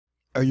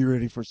Are you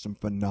ready for some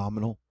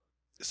phenomenal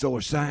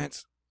solar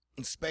science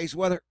and space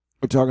weather?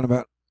 We're talking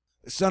about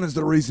the sun is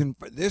the reason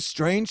for this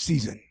strange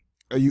season.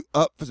 Are you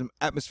up for some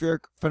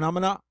atmospheric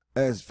phenomena?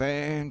 That's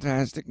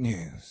fantastic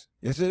news.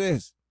 Yes, it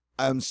is.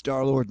 I'm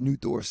Star-Lord New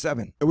Thor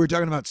 7, and we're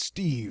talking about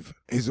Steve.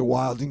 He's a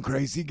wild and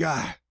crazy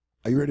guy.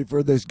 Are you ready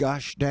for this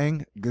gosh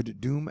dang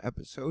good doom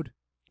episode?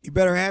 You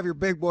better have your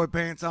big boy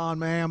pants on,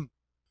 ma'am.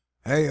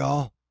 Hey,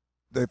 y'all.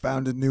 They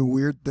found a new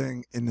weird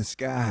thing in the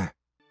sky.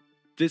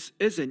 This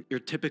isn't your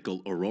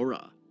typical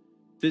aurora.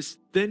 This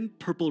thin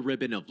purple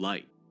ribbon of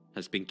light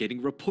has been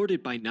getting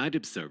reported by night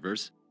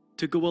observers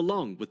to go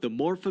along with the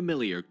more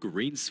familiar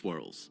green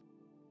swirls.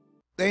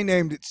 They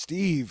named it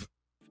Steve,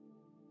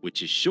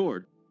 which is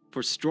short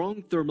for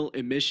Strong Thermal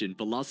Emission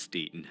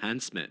Velocity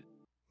Enhancement.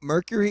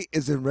 Mercury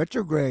is in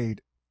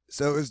retrograde,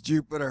 so is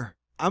Jupiter.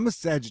 I'm a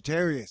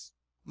Sagittarius.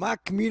 My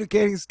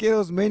communicating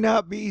skills may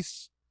not be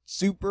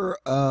super,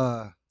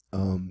 yeah.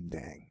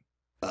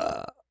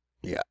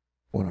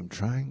 What I'm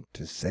trying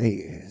to say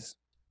is,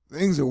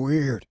 things are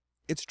weird.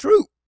 It's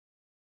true.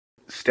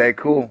 Stay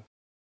cool.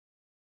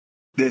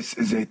 This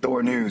is a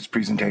THORNEWS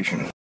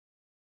presentation.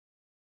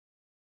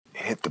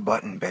 Hit the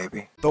button,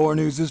 baby.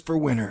 THORNEWS is for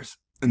winners,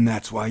 and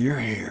that's why you're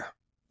here.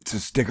 So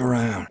stick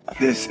around.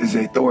 This is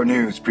a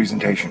THORNEWS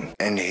presentation.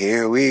 And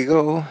here we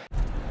go.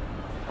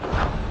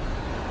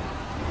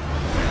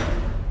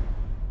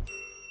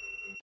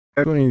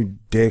 One of you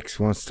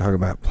dicks wants to talk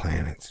about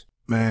planets.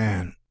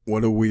 Man,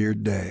 what a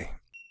weird day.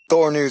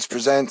 THORNEWS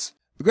presents.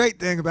 The great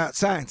thing about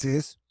science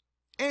is,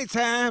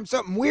 anytime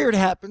something weird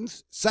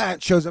happens,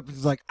 science shows up and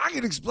is like, I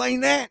can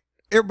explain that.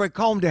 Everybody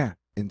calm down.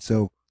 And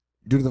so,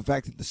 due to the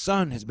fact that the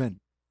sun has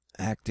been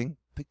acting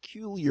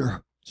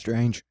peculiar,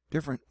 strange,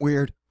 different,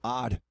 weird,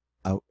 odd,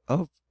 out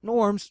of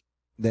norms,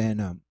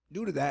 then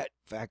due to that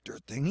factor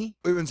thingy,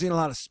 we've been seeing a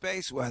lot of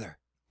space weather.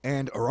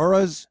 And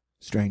auroras,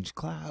 strange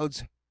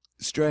clouds,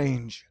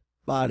 strange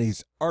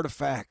bodies,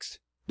 artifacts.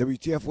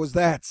 WTF was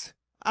that?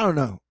 I don't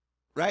know.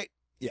 Right?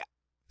 Yeah.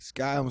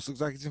 Sky almost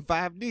looks like it's in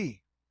 5D.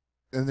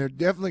 And they're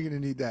definitely going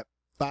to need that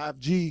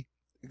 5G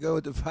to go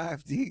with the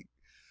 5D.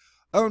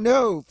 Oh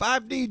no,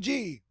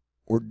 5DG.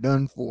 We're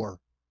done for.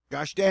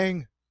 Gosh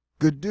dang,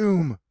 good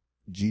doom.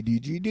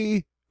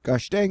 GDGD,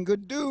 gosh dang,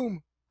 good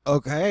doom.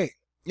 Okay,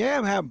 yeah,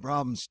 I'm having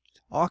problems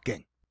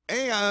talking.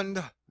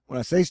 And when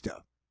I say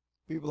stuff,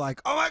 people are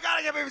like, oh my God,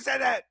 I can't believe you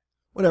said that.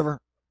 Whatever,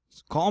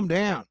 so calm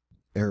down,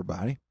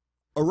 everybody.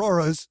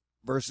 Auroras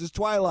versus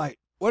twilight.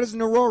 What is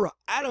an aurora?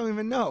 I don't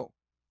even know.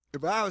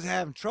 If I was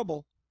having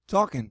trouble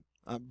talking,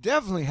 I'm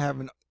definitely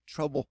having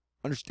trouble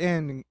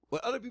understanding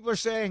what other people are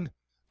saying.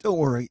 Don't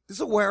worry, this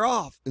will wear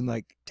off in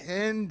like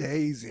 10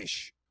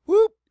 days-ish.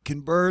 Whoop!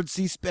 Can birds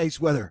see space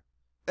weather?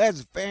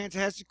 That's a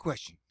fantastic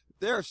question.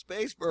 There are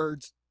space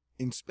birds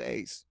in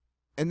space,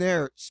 and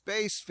there are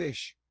space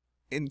fish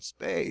in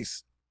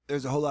space.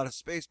 There's a whole lot of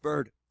space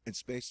bird and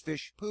space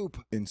fish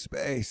poop in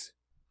space.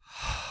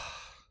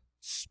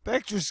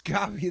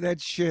 Spectroscopy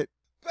that shit.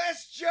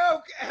 Best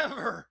joke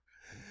ever!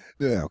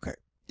 Yeah, okay.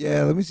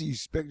 Yeah, let me see you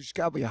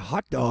spectroscopy a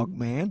hot dog,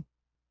 man.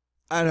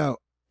 I know.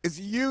 It's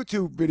a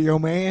YouTube video,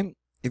 man.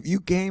 If you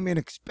came in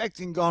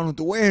expecting Gone with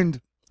the Wind,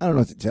 I don't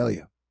know what to tell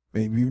you.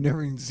 Maybe you've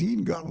never even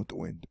seen Gone with the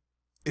Wind.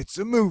 It's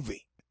a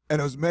movie,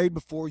 and it was made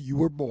before you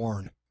were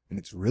born, and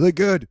it's really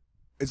good.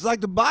 It's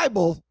like the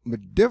Bible,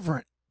 but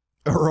different.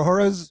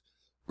 Auroras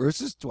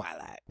versus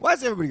twilight. Why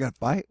is everybody got to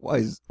fight? Why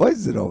is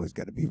it always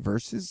got to be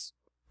versus?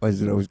 Why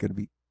is it always got to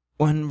be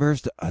one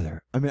versus the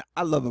other? I mean,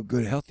 I love a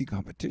good, healthy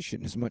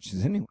competition as much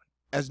as anyone.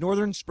 As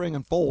northern spring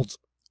unfolds,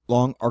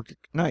 long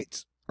Arctic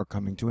nights are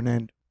coming to an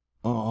end.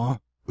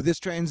 With this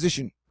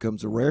transition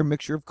comes a rare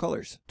mixture of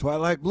colors,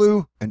 twilight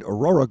blue and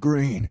aurora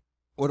green.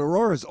 What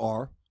auroras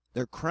are,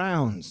 they're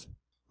crowns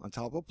on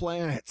top of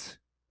planets.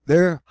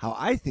 They're how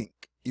I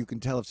think you can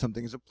tell if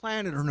something is a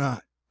planet or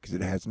not, because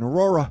it has an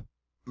aurora.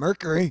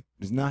 Mercury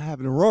does not have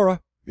an aurora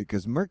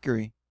because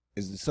Mercury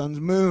is the sun's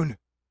moon.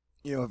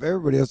 You know, if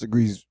everybody else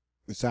agrees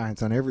with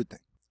science on everything,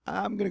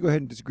 I'm going to go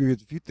ahead and disagree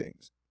with a few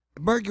things.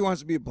 If Mercury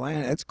wants to be a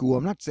planet, that's cool.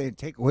 I'm not saying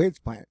take away its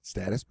planet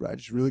status, but I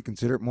just really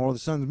consider it more of the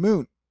sun's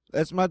moon.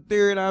 That's my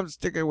theory, and I'm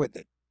sticking with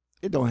it.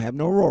 It don't have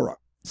no aurora.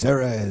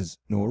 Ceres,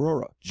 no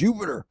aurora.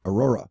 Jupiter,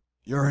 aurora.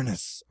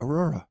 Uranus,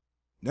 aurora.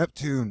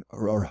 Neptune,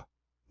 aurora.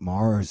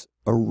 Mars,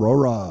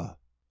 aurora.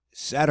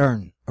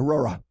 Saturn,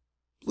 aurora.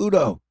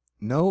 Pluto,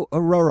 no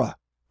aurora.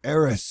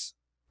 Eris,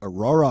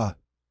 aurora.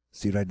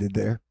 See what I did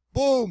there?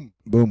 Boom!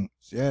 Boom.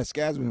 Yeah,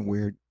 sky's been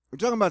weird. We're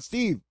talking about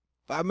Steve.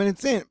 5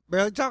 minutes in,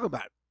 barely talk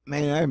about it.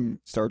 Man, I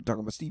haven't started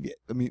talking about Steve yet.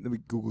 Let me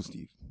Google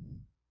Steve.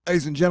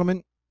 Ladies and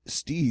gentlemen,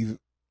 Steve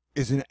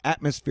is an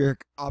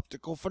atmospheric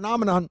optical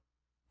phenomenon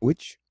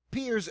which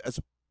appears as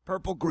a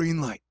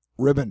purple-green light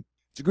ribbon.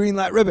 It's a green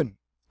light ribbon.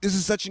 This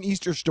is such an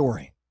Easter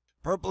story.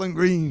 Purple and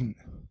green.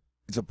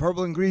 It's a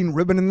purple and green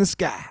ribbon in the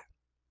sky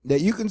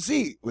that you can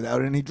see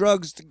without any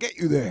drugs to get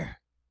you there.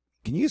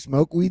 Can you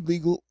smoke weed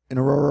legal in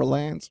Aurora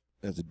lands?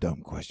 That's a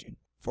dumb question.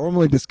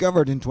 Formally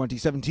discovered in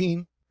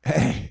 2017.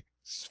 Hey,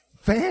 it's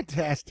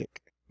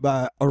fantastic.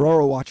 By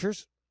Aurora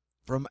watchers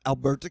from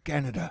Alberta,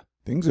 Canada.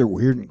 Things are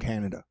weird in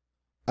Canada.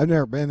 I've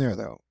never been there,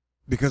 though.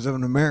 Because I'm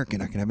an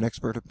American, I can have an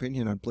expert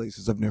opinion on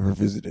places I've never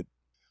visited.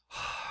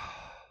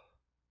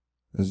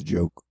 That's a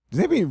joke. Does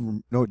anybody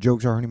even know what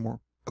jokes are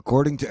anymore?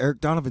 According to Eric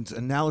Donovan's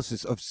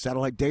analysis of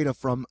satellite data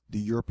from the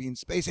European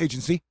Space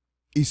Agency,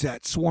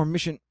 ESAT swarm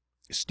mission,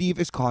 Steve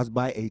is caused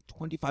by a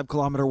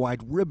 25-kilometer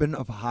wide ribbon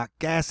of hot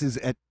gases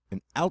at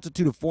an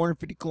altitude of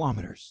 450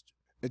 kilometers,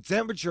 a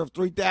temperature of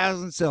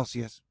 3,000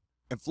 Celsius,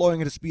 and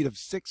flowing at a speed of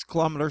 6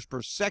 kilometers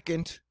per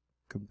second,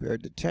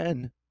 compared to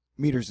 10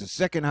 meters a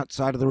second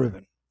outside of the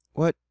ribbon.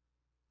 What?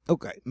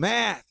 Okay,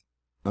 math!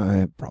 I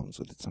have problems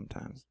with it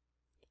sometimes.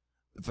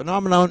 The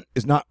phenomenon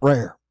is not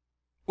rare.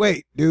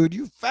 Wait, dude,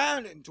 you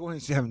found it in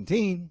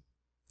 2017,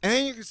 and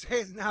then you can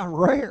say it's not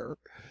rare.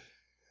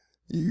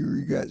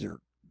 You guys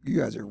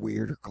are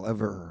weird or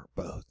clever or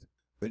both.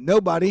 But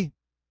nobody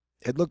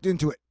had looked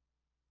into it.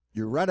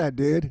 You're right, I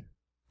did.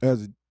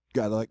 As a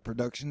Godlike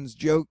Productions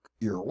joke,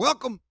 you're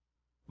welcome.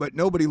 But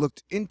nobody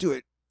looked into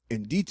it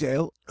in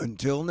detail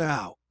until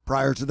now.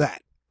 Prior to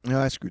that,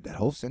 I screwed that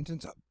whole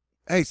sentence up.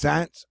 Hey,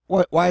 science,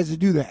 why does it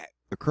do that?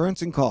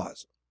 Occurrence and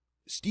cause.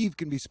 Steve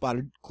can be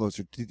spotted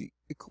closer to the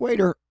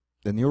equator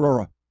than the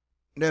Aurora,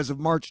 and as of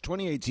March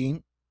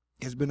 2018,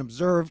 has been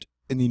observed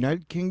in the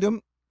United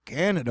Kingdom,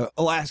 Canada,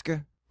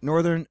 Alaska,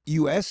 northern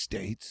U.S.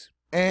 states,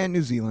 and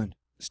New Zealand.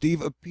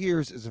 Steve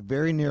appears as a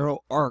very narrow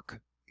arc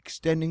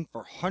extending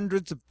for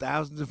hundreds of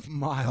thousands of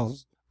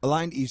miles,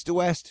 aligned east to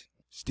west.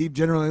 Steve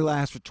generally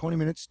lasts for 20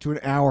 minutes to an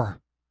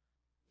hour.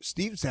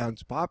 Steve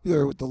sounds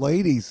popular with the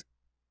ladies.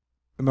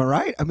 Am I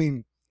right? I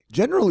mean,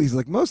 generally, he's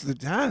like most of the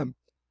time.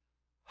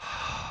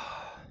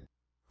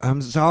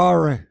 I'm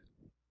sorry.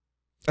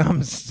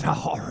 I'm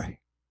sorry.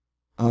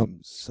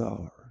 I'm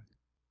sorry.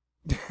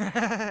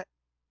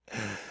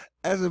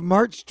 As of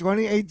March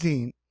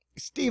 2018,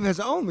 Steve has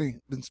only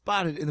been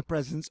spotted in the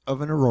presence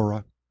of an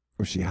Aurora.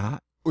 Was she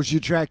hot? Was she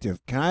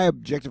attractive? Can I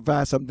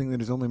objectify something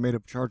that is only made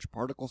of charged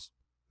particles?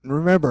 And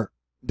remember,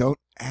 don't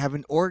have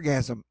an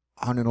orgasm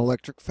on an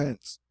electric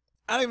fence.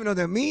 I don't even know what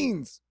that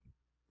means.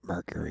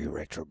 Mercury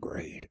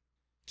retrograde.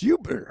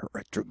 Jupiter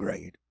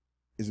retrograde.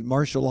 Is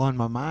martial law in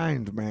my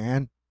mind,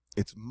 man.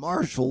 It's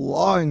martial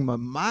lawing my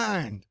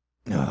mind.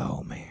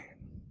 Oh, man.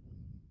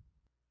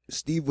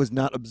 Steve was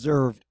not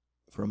observed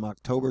from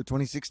October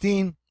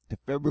 2016 to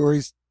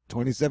February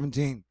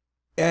 2017.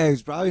 Yeah, he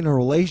was probably in a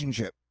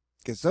relationship.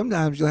 Because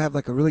sometimes you'll have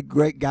like a really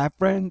great guy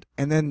friend,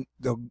 and then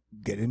they'll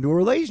get into a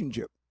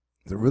relationship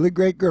with a really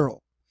great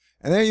girl.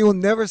 And then you will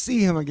never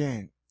see him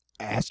again.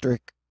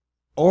 Asterisk.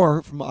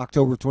 Or from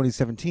October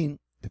 2017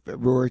 to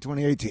February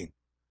 2018.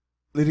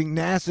 Leading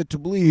NASA to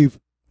believe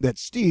that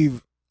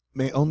Steve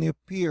may only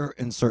appear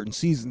in certain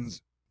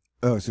seasons.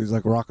 Oh, so he's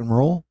like rock and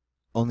roll?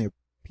 Only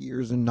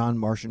appears in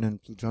non-Martian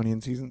and Plutonian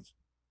seasons?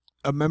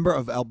 A member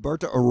of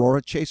Alberta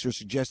Aurora Chaser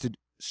suggested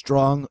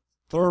strong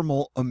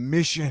thermal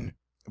emission,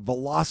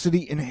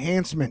 velocity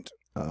enhancement.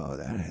 Oh,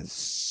 that has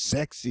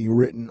sexy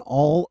written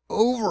all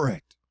over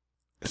it.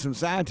 Some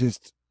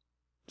scientists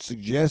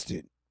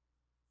suggested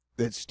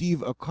that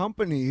Steve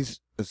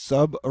accompanies a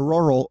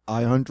sub-auroral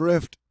ion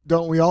drift.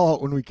 Don't we all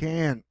when we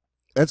can?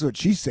 That's what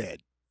she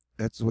said.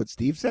 That's what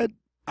Steve said?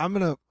 I'm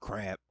gonna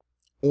crap.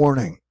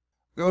 Warning.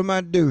 What am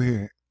I to do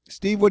here?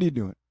 Steve, what are you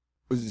doing?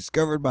 Was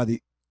discovered by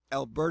the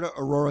Alberta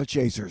Aurora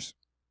Chasers.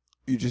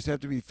 You just have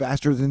to be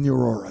faster than the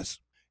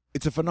Auroras.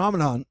 It's a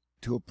phenomenon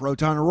to a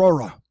proton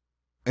aurora,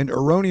 and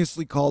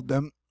erroneously called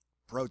them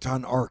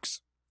proton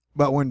arcs.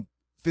 But when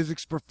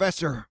physics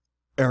professor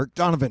Eric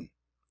Donovan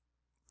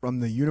from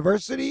the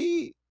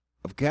University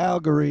of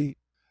Calgary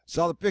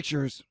saw the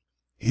pictures,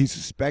 he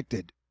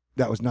suspected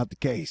that was not the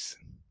case.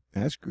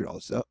 I screwed all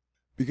this up.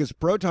 Because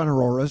proton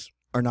auroras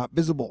are not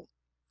visible.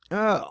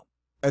 Oh,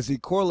 as he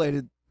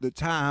correlated the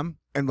time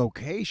and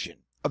location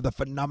of the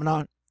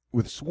phenomenon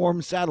with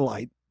swarm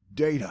satellite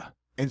data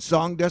and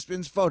Song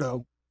Dustbin's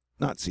photo,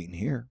 not seen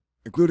here,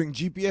 including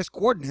GPS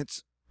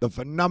coordinates, the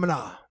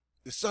phenomena.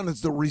 The sun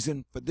is the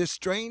reason for this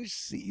strange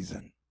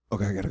season.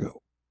 Okay, I gotta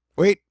go.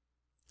 Wait,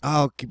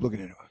 I'll keep looking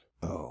into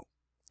it. Oh,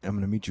 I'm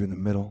gonna meet you in the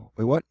middle.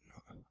 Wait, what?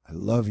 I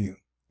love you.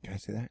 Can I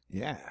say that?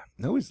 Yeah,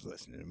 nobody's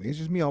listening to me. It's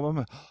just me all by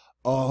myself.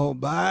 Oh,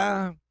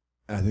 bye.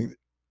 I think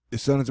the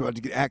sun is about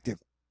to get active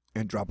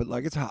and drop it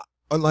like it's hot.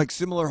 Unlike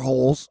similar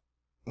holes.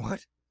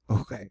 What?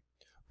 Okay.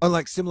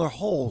 Unlike similar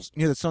holes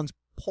near the sun's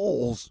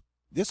poles,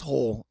 this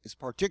hole is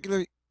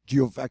particularly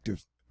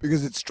geoeffective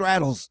because it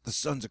straddles the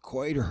sun's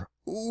equator.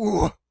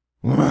 Ooh.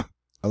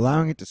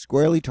 Allowing it to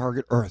squarely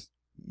target Earth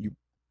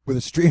with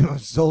a stream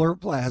of solar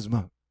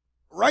plasma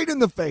right in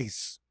the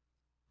face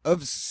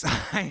of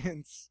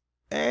science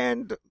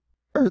and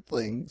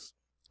Earthlings.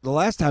 The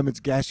last time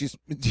its gaseous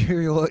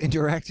material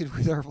interacted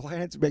with our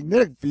planet's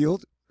magnetic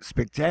field,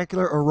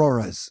 spectacular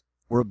auroras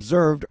were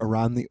observed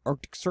around the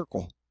Arctic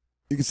Circle.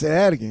 You can say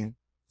that again.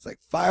 It's like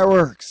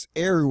fireworks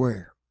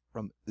everywhere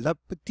from La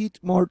Petite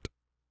Mort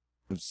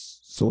of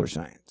solar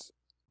science.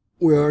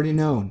 We already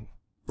know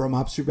from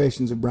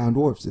observations of brown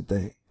dwarfs that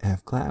they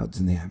have clouds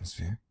in the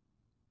atmosphere.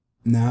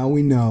 Now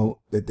we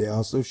know that they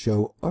also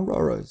show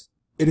auroras.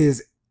 It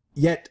is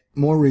yet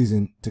more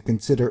reason to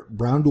consider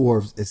brown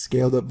dwarfs as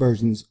scaled up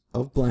versions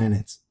of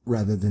planets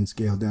rather than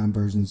scaled down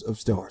versions of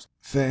stars.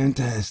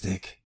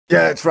 Fantastic.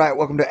 Yeah, that's right.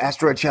 Welcome to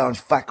Asteroid Challenge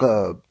Fight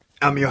Club.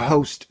 I'm your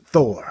host,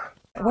 Thor.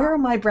 Where are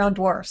my brown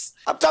dwarfs?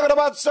 I'm talking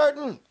about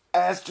certain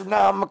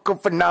astronomical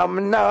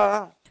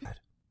phenomena.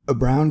 A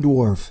brown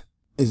dwarf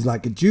is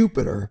like a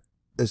Jupiter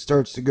that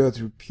starts to go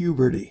through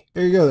puberty.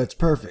 There you go, that's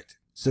perfect.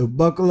 So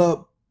buckle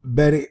up,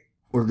 Betty.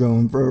 We're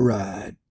going for a ride.